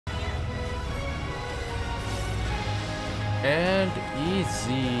And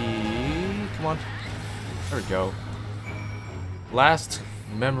easy. Come on. There we go. Last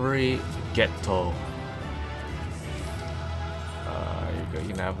memory ghetto. Here you go. You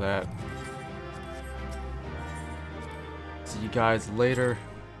can have that. See you guys later.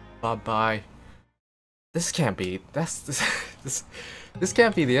 Bye bye. This can't be. This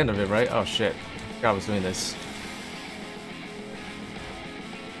can't be the end of it, right? Oh shit. I was doing this.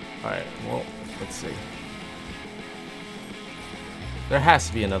 Alright, well, let's see. There has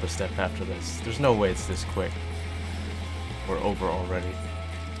to be another step after this. There's no way it's this quick. We're over already.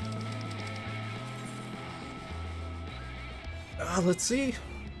 Let's see.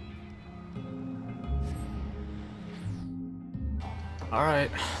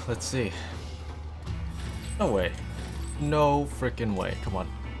 Alright, let's see. No way. No freaking way. Come on.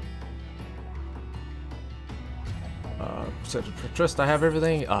 Trust I have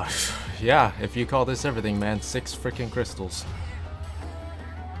everything? Yeah, if you call this everything, man. 6 freaking crystals.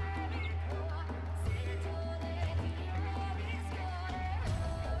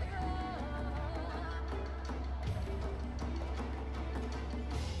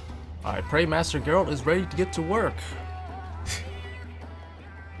 I pray Master Geralt is ready to get to work.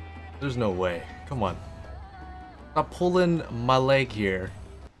 There's no way. Come on. Stop pulling my leg here.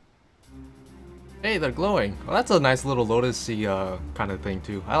 Hey, they're glowing. Well, that's a nice little lotus-y kind of thing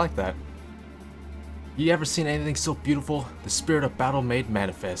too. I like that. You ever seen anything so beautiful? The spirit of battle made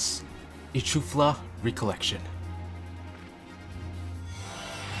manifest. Ichufla recollection.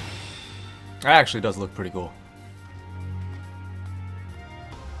 That actually does look pretty cool.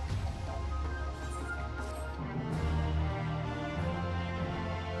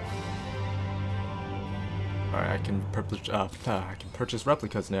 Alright, I can purchase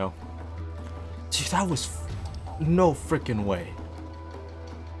replicas now. Dude, that was no freaking way.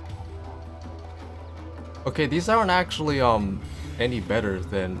 Okay, these aren't actually any better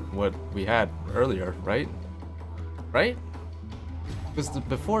than what we had earlier, right? Right? Because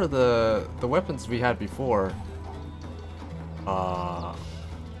before the weapons we had before,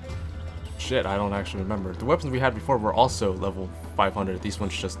 shit, I don't actually remember. The weapons we had before were also level 500. These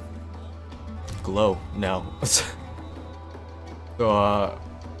ones just glow now. So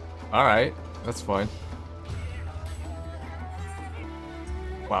alright, that's fine.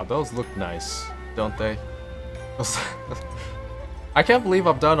 Wow, those look nice, don't they? I can't believe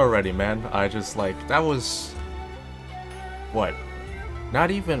I'm done already, man. I just like, that was what, not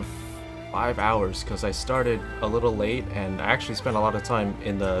even 5 hours, because I started a little late and I actually spent a lot of time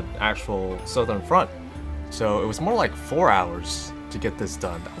in the actual southern front, so it was more like 4 hours to get this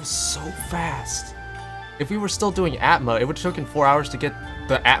done. That was so fast. If we were still doing Atma, it would have taken 4 hours to get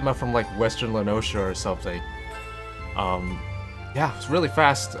the Atma from like Western Lenosha or something. Yeah, it's really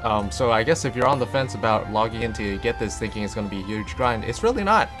fast. So I guess if you're on the fence about logging in to get this thinking it's going to be a huge grind, it's really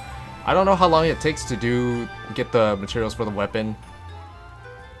not. I don't know how long it takes to get the materials for the weapon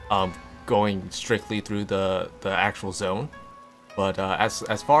going strictly through the actual zone. But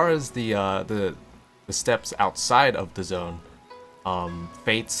as far as the steps outside of the zone,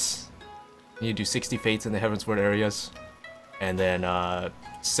 fates, you do 60 fates in the Heavensward areas, and then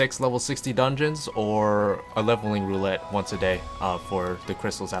 6 level 60 dungeons, or a leveling roulette once a day for the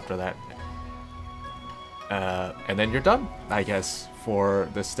crystals after that. And then you're done, I guess, for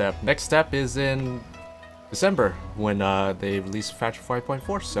this step. Next step is in December, when they release Patch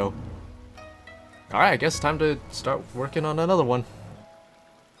 5.4, so... Alright, I guess time to start working on another one.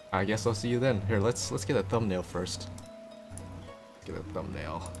 I guess I'll see you then. Here, let's get a thumbnail first. Get a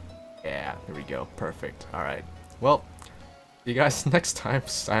thumbnail. Yeah, here we go. Perfect. Alright. Well, see you guys next time.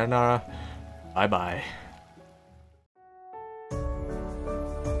 Sayonara. Bye-bye.